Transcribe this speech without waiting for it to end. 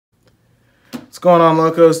What's going on,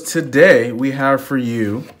 locos? Today we have for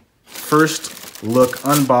you first look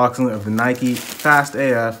unboxing of the Nike Fast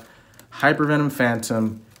AF Hypervenom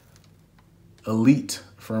Phantom Elite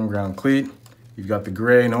firm ground cleat. You've got the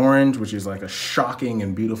gray and orange, which is like a shocking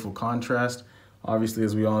and beautiful contrast. Obviously,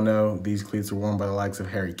 as we all know, these cleats are worn by the likes of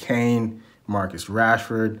Harry Kane, Marcus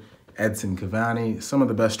Rashford, Edson Cavani, some of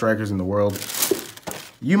the best strikers in the world.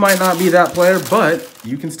 You might not be that player, but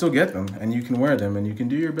you can still get them and you can wear them and you can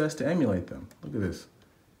do your best to emulate them. Look at this.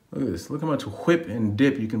 Look at this. Look how much whip and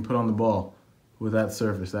dip you can put on the ball with that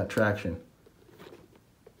surface, that traction.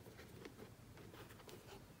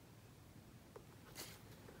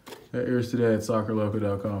 That airs today at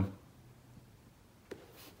soccerloco.com.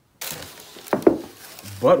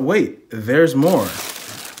 But wait, there's more.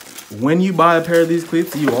 When you buy a pair of these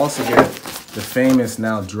cleats, you also get the famous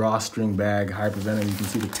now drawstring bag Hypervenom. You can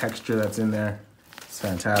see the texture that's in there. It's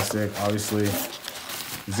fantastic. Obviously,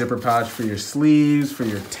 zipper pouch for your sleeves, for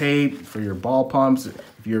your tape, for your ball pumps.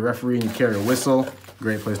 If you're a referee and you carry a whistle,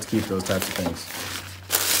 great place to keep those types of things.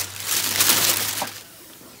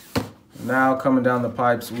 Now coming down the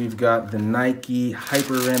pipes, we've got the Nike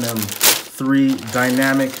Hypervenom 3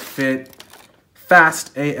 Dynamic Fit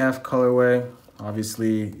Fast AF colorway.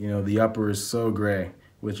 Obviously, you know, the upper is so gray,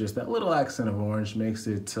 with just that little accent of orange, makes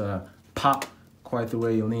it pop quite the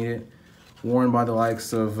way you'll need it. Worn by the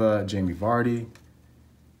likes of Jamie Vardy,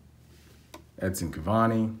 Edson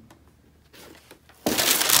Cavani,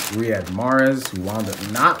 Riyad Mahrez, who wound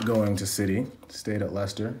up not going to City, stayed at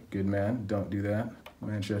Leicester. Good man, don't do that.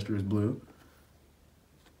 Manchester is blue.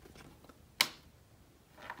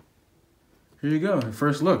 Here you go,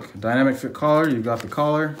 first look. Dynamic fit collar, you've got the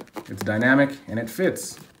collar, it's dynamic and it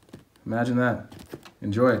fits. Imagine that.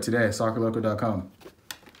 Enjoy it today, soccerloco.com.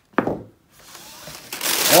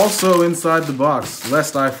 Also inside the box,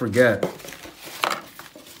 lest I forget,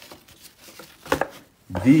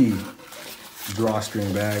 the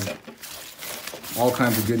drawstring bag. All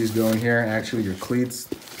kinds of goodies go in here. Actually, your cleats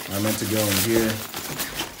are meant to go in here.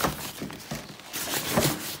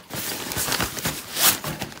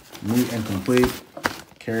 Neat and complete.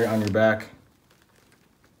 Carry it on your back.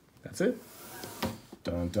 That's it.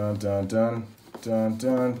 Dun, dun, dun, dun. Dun,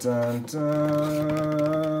 dun, dun,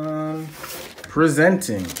 dun.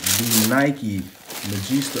 Presenting the Nike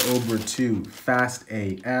Magista Obra 2 Fast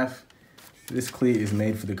AF. This cleat is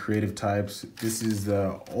made for the creative types. This is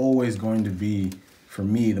always going to be, for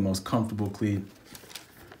me, the most comfortable cleat.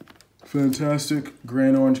 Fantastic gray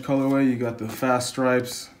and orange colorway. You got the fast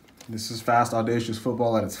stripes. This is fast, audacious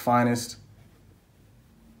football at its finest.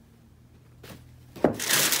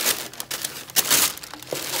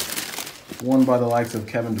 Worn by the likes of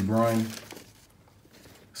Kevin De Bruyne,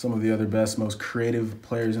 some of the other best, most creative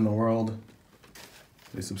players in the world.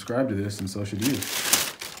 They subscribe to this, and so should you.